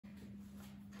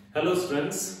Hello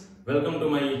students, welcome to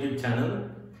my YouTube channel,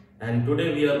 and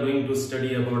today we are going to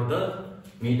study about the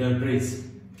meter bridge.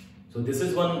 So this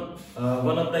is one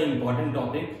of the important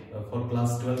topic for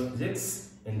class 12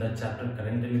 physics in the chapter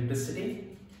current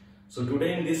electricity. So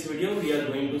today in this video we are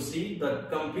going to see the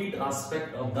complete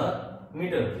aspect of the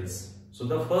meter bridge. So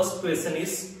the first question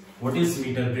is, what is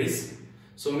meter bridge?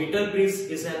 So meter bridge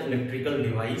is an electrical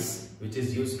device which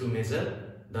is used to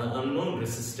measure the unknown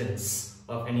resistance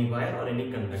of any wire or any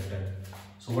conductor.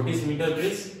 So what is meter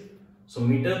bridge? So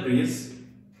meter bridge,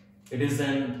 it is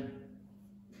an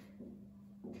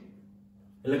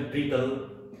electrical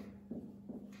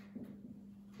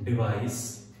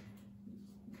device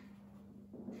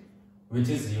which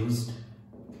is used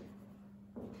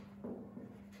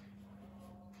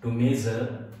to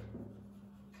measure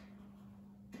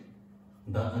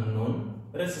the unknown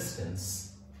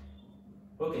resistance.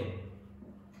 Okay.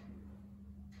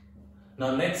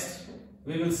 Now next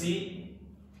we will see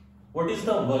what is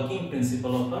the working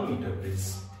principle of a meter bridge.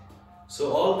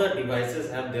 So all the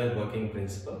devices have their working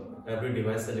principle. Every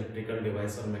device, electrical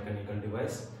device or mechanical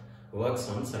device, works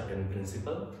on certain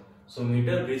principle. So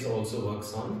meter bridge also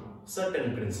works on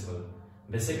certain principle.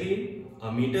 Basically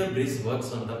a meter bridge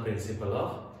works on the principle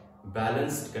of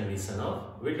balanced condition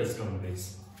of Wheatstone bridge.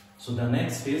 So the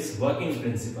next is working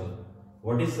principle.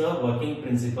 What is the working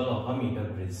principle of a meter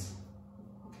bridge?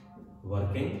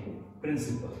 Working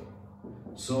principle.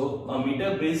 So a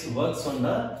meter bridge works on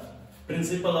the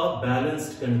principle of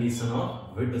balanced condition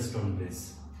of Wheatstone bridge.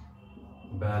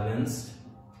 Balanced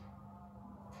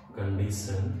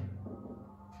condition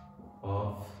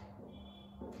of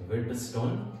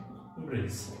Wheatstone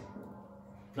bridge.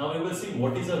 Now we will see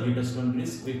what is a Wheatstone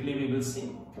bridge. Quickly we will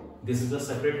see. This is a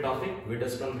separate topic.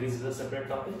 Wheatstone bridge is a separate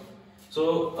topic.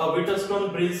 So a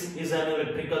Wheatstone bridge is an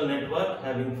electrical network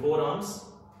having 4 arms.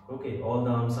 Okay, all the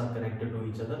arms are connected to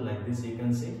each other like this. You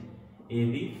can see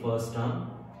AB first arm,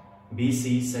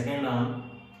 BC second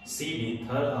arm, CD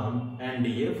third arm, and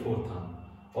DA fourth arm.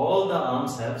 All the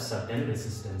arms have certain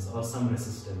resistance or some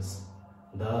resistance.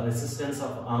 The resistance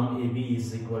of arm AB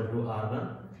is equal to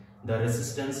R1. The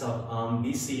resistance of arm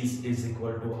BC is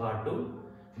equal to R2.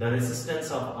 The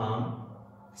resistance of arm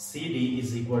CD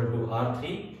is equal to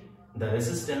R3. The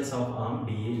resistance of arm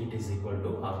DA it is equal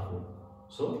to R4.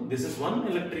 So this is one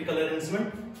electrical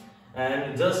arrangement,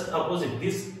 and just opposite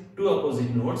these two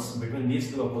opposite nodes, between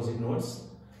these two opposite nodes,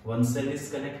 one cell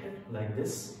is connected like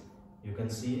this. You can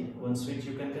see one switch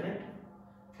you can connect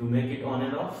to make it on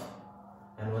and off,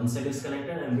 and one cell is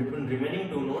connected, and between remaining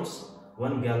two nodes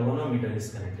one galvanometer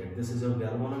is connected. This is your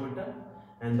galvanometer,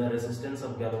 and the resistance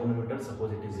of galvanometer,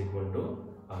 suppose it is equal to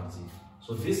Rg.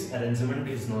 So this arrangement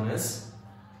is known as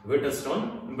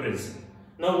Wheatstone bridge.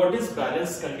 Now what is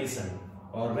balanced condition,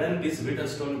 or when this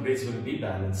Wheatstone bridge will be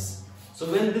balanced? So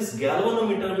when this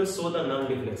galvanometer will show the null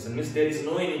deflection, means there is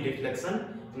no any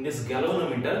deflection in this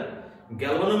galvanometer.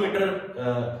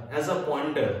 Galvanometer has a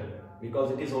pointer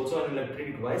because it is also an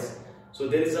electric device. So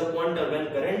there is a pointer. When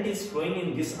current is flowing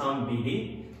in this arm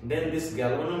BD, then this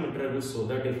galvanometer will show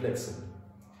the deflection.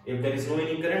 If there is no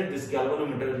any current, this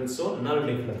galvanometer will show null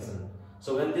deflection.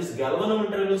 So when this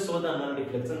galvanometer will show the null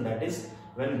deflection, that is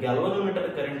when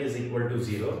galvanometer current is equal to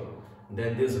 0,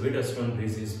 then this Wheatstone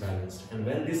bridge is balanced. And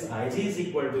when this Ig is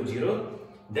equal to 0,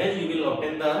 then you will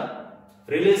obtain the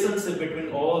relationship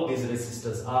between all these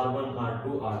resistors R1,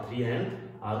 R2, R3 and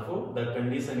R4. The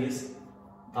condition is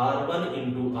R1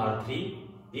 into R3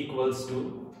 equals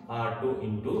to R2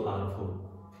 into R4.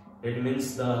 It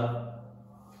means the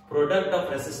product of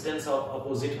resistance of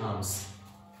opposite arms.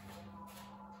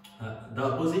 The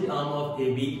opposite arm of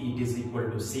AB it is equal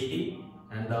to CD,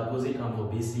 and the opposite arm of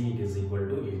BC it is equal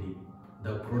to AD.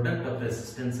 The product of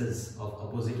resistances of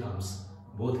opposite arms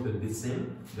both will be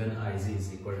same when Ig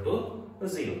is equal to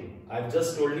 0. I've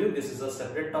just told you this is a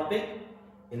separate topic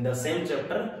in the same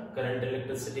chapter, current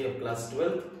electricity of class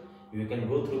 12. You can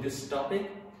go through this topic,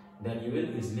 then you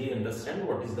will easily understand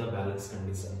what is the balance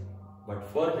condition. But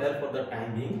for here, for the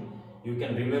time being, you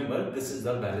can remember this is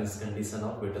the balance condition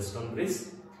of Wheatstone bridge.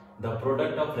 The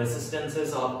product of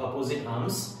resistances of opposite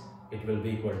arms, it will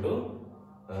be equal to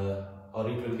or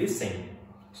it will be same.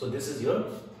 So this is your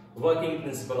working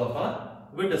principle of a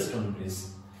Wheatstone bridge.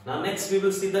 Now next we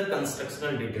will see the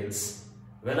constructional details.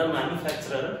 When a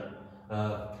manufacture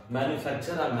a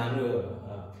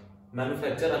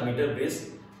meter bridge,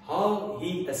 how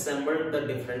he assembled the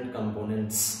different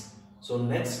components. So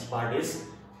next part is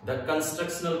the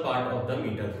constructional part of the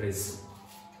meter bridge.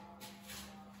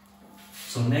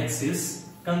 So next is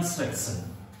construction.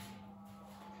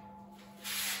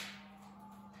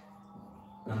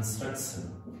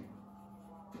 construction.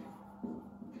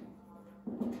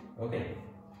 Okay,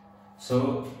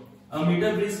 so a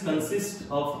meter bridge consists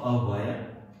of a wire,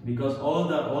 because all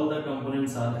the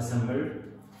components are assembled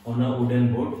on a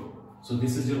wooden board. So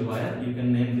this is your wire. You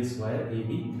can name this wire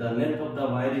AB. The length of the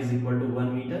wire is equal to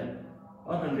 1 meter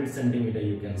or 100 centimeter,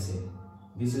 you can say.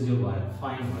 This is your wire,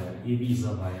 fine wire. AB is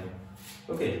a wire.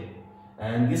 Okay,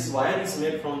 and this wire is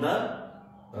made from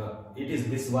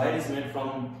this wire is made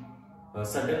from a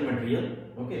certain material.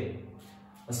 Okay,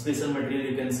 a special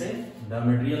material, you can say. The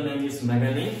material name is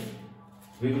manganese.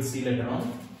 We will see later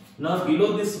on. Now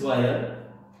below this wire,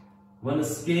 one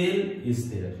scale is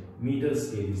there. Meter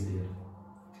scale is there.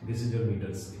 This is your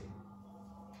meter scale.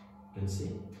 You can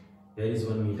see there is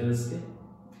one meter scale.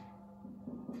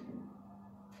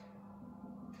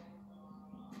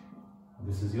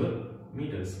 This is your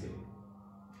meter scale.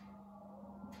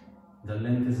 The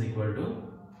length is equal to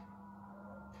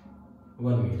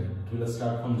 1 meter. It will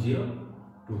start from 0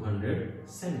 to 100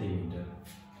 centimeter.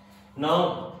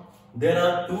 Now there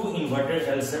are two inverted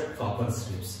L-shaped copper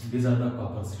strips. These are the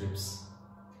copper strips.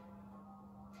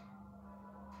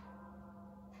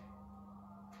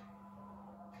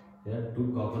 There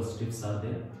two copper strips are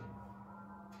there.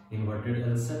 Inverted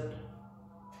L-shaped.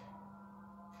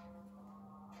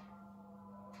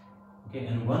 Okay,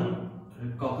 and one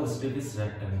copper strip is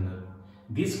rectangular.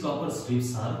 These copper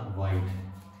strips are white.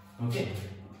 Okay,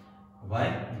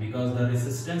 why? Because the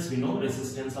resistance, we know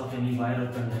resistance of any wire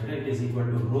or conductor, it is equal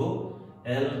to rho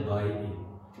L by A.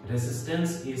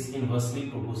 Resistance is inversely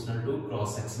proportional to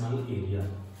cross-sectional area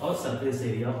or surface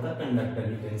area of the conductor,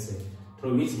 you can say,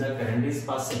 through which the current is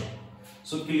passing.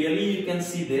 So clearly you can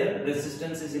see there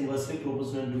resistance is inversely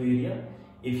proportional to area.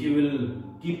 If you will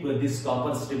keep these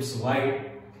copper strips wide,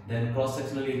 then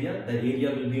cross-sectional area, the area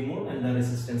will be more and the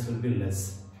resistance will be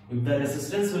less. If the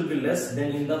resistance will be less,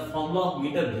 then in the formula of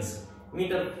meter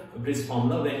bridge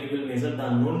formula, when you will measure the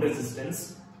unknown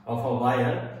resistance of a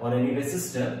wire or any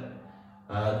resistor,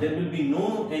 there will be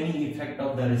no any effect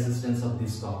of the resistance of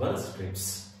these copper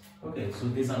strips. Okay, so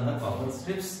these are the copper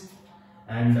strips,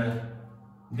 and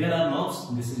there are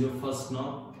knobs. This is your first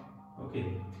knob, okay,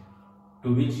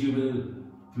 to which you will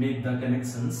make the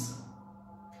connections.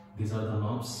 These are the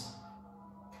knobs,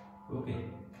 okay,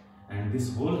 and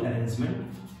this whole arrangement,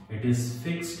 it is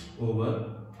fixed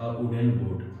over a wooden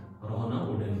board or on a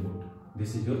wooden board.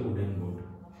 This is your wooden board.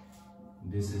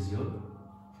 This is your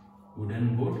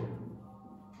wooden board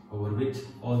over which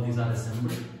all these are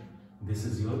assembled. This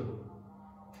is your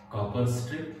copper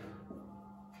strip,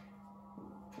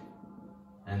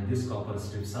 and these copper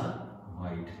strips are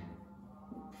white.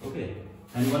 Okay,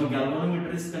 and one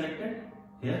galvanometer is connected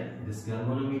here, this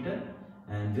galvanometer,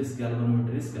 and this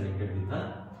galvanometer is connected with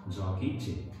a jockey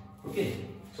chain. Okay,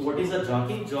 so what is a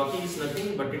jockey? Jockey is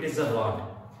nothing but it is a rod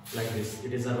like this.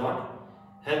 It is a rod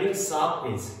having sharp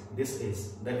edge. This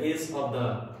is the edge of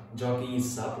the jockey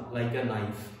is sharp like a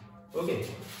knife. Okay,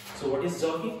 so what is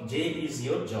jockey? J is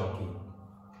your jockey,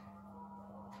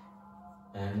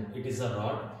 and it is a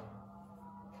rod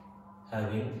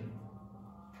having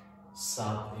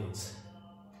sharp edge.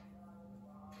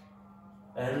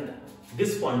 And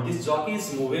this point, this jockey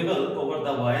is movable over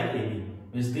the wire AB.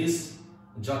 Means this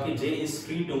jockey J is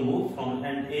free to move from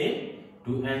end A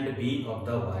to end B of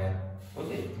the wire.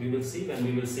 Okay, we will see when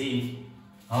we will see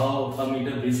how a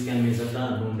meter bridge can measure the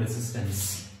unknown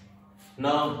resistance.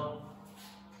 Now,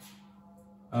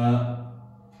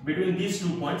 between these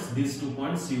two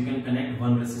points, you can connect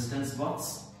one resistance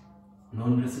box,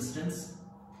 known resistance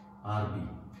RB.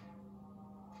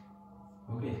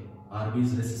 Okay, RB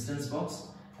is resistance box,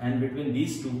 and between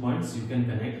these 2 points you can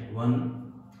connect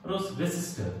one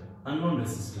resistor, unknown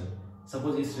resistor.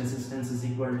 Suppose its resistance is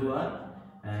equal to R,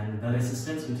 and the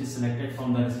resistance which is selected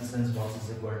from the resistance box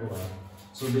is equal to R.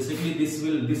 So basically this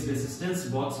resistance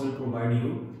box will provide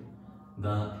you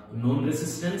the known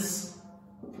resistance,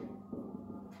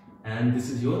 and this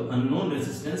is your unknown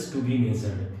resistance to be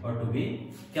measured or to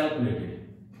be calculated.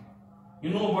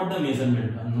 You know what the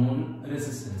measurement, unknown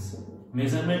resistance.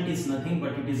 Measurement is nothing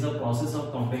but it is a process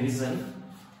of comparison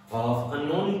of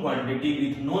unknown quantity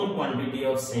with known quantity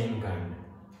of same kind.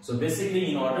 So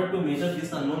basically, in order to measure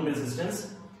this unknown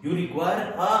resistance, you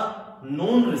require a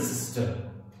known resistor.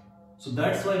 So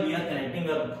that's why we are connecting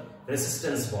a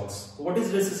resistance box. What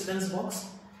is resistance box?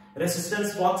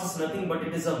 Resistance box is nothing but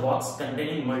it is a box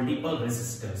containing multiple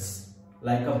resistors,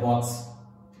 like a box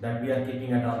that we are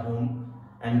keeping at our home,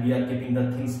 and we are keeping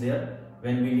the things there.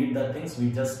 When we need the things,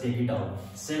 we just take it out.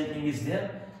 Same thing is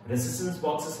there. Resistance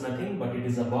box is nothing but it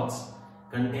is a box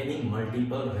containing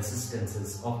multiple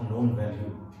resistances of known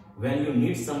value. When you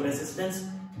need some resistance,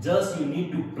 just you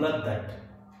need to plug that.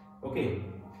 Okay,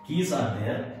 keys are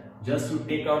there. Just you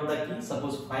take out the key.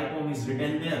 Suppose 5 ohm is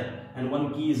written there and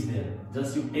one key is there.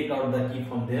 Just you take out the key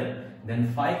from there, then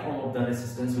 5 ohm of the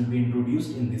resistance will be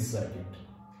introduced in this circuit.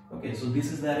 Okay, so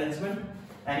this is the arrangement.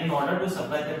 And in order to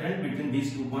supply the current between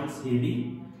these 2 points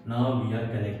AB, now we are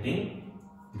connecting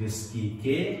this key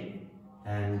K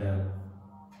and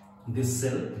this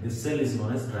cell. This cell is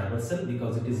known as driver cell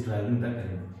because it is driving the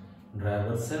current.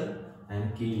 Driver cell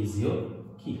and K is your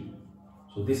key.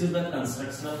 So this is the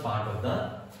constructional part of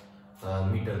the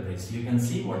meter bridge. You can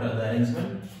see what are the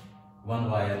arrangement.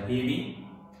 One wire AB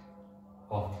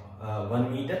of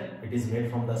 1 meter. It is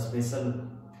made from the special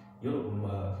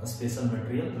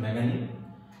material, manganese.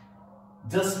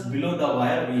 Just below the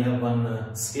wire we have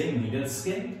one scale, meter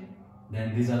scale.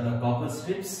 Then these are the copper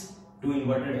strips, 2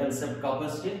 inverted L-shaped copper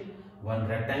strip, 1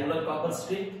 rectangular copper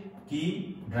strip,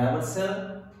 key, driver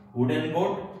cell, wooden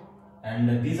board,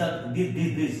 and these are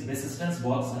these resistance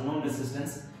box, unknown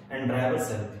resistance, and driver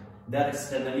cell. They are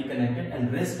externally connected,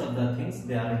 and rest of the things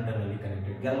they are internally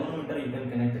connected. Galvanometer you can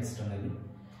connect externally,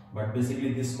 but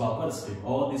basically this copper strip,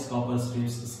 all these copper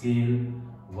strips, scale,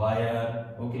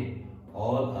 wire, okay,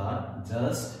 all are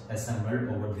just assembled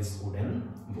over this wooden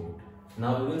board.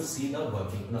 Now we will see the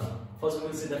working. Now first we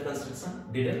will see the construction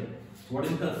detail. What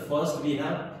is the first? We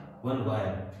have one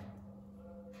wire.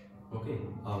 Okay,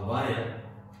 a wire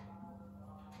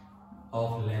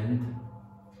of length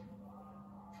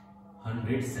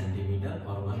 100 centimeter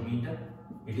or 1 meter.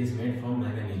 It is made from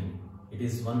manganese. It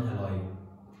is one alloy,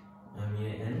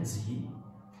 MANGANINE,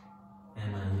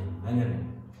 manganese.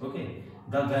 Okay,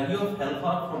 the value of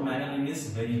alpha for manganese is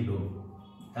very low.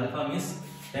 Alpha means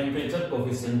temperature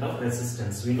coefficient of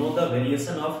resistance. We know the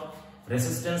variation of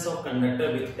resistance of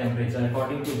conductor with temperature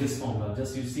according to this formula.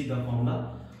 Just you see the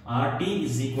formula. RT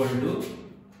is equal to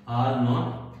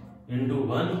R0 into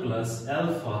 1 plus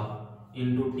alpha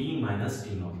into T minus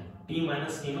T0. T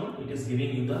minus T0, it is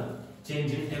giving you the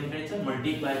change in temperature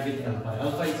multiplied with alpha.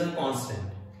 Alpha is a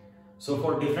constant. So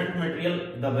for different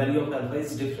material, the value of alpha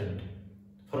is different.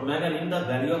 For manganese, the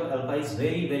value of alpha is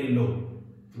very, very low.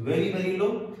 Very, very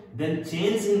low. Then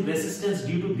change in resistance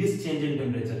due to this change in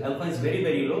temperature. Alpha is very,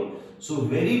 very low. So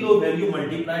very low value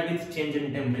multiplied with change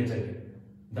in temperature.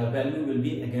 The value will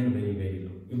be again very, very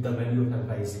low if the value of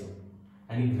alpha is low.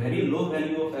 And if very low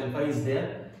value of alpha is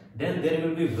there, then there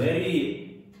will be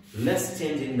very less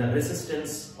change in the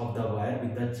resistance of the wire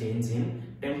with the change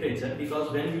in temperature,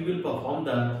 because when we will perform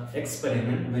the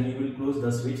experiment, when you will close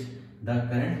the switch, the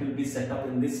current will be set up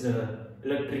in this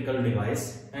electrical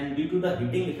device, and due to the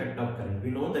heating effect of current, we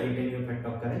know the heating effect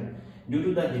of current, due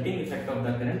to the heating effect of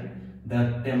the current,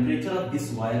 the temperature of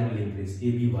this wire will increase,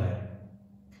 AB wire.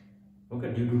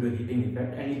 Okay, due to the heating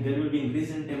effect, and if there will be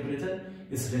increase in temperature,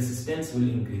 its resistance will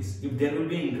increase. If there will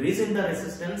be increase in the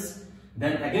resistance,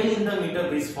 then again in the meter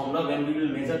bridge formula, when we will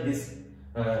measure this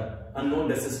unknown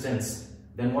resistance,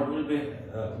 then what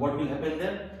will happen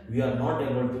there? We are not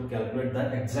able to calculate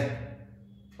the exact,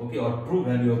 okay, or true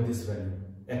value of this value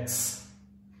X.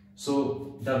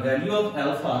 So the value of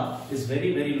alpha is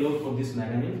very, very low for this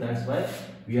manganese. That's why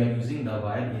we are using the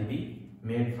wire AB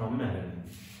made from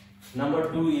manganese.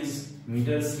 Number 2 is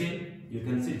meter scale. You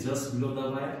can see just below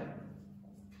the wire,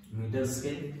 meter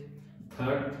scale.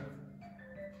 Third,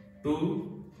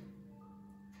 2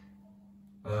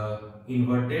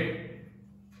 inverted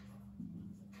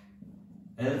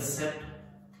L-shaped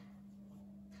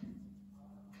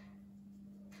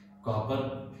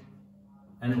copper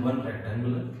and 1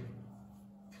 rectangular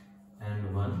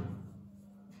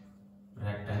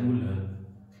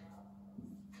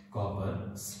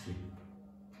copper strip.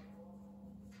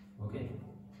 Okay.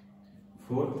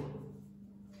 Fourth,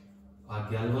 a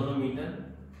galvanometer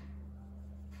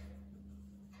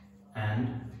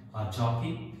and a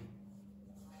jockey,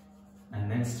 and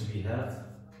next we have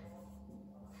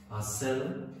a cell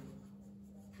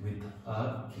with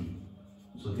a key.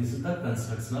 So this is the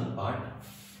constructional part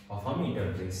of a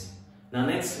meter bridge. Now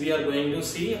next we are going to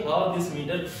see how this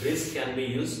meter bridge can be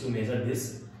used to measure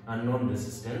this unknown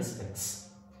resistance X.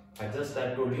 I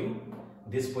told you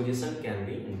this position can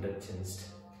be interchanged.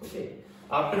 Okay.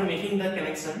 After making the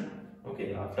connection,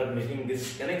 okay, after making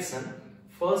this connection,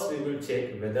 first we will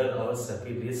check whether our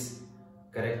circuit is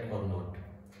correct or not.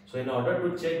 So in order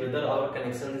to check whether our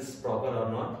connection is proper or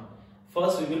not,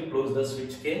 first we will close the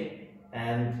switch K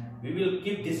and we will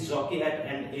keep this jockey at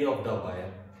end A of the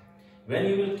wire. When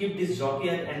you will keep this jockey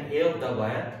at end A of the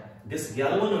wire, this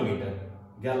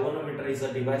galvanometer is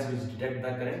a device which detects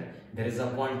the current. There is a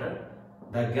pointer.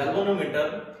 The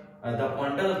galvanometer, the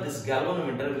pointer of this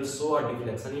galvanometer will show a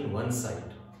deflection in one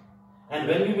side. And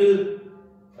when we will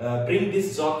bring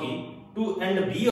this jockey to end B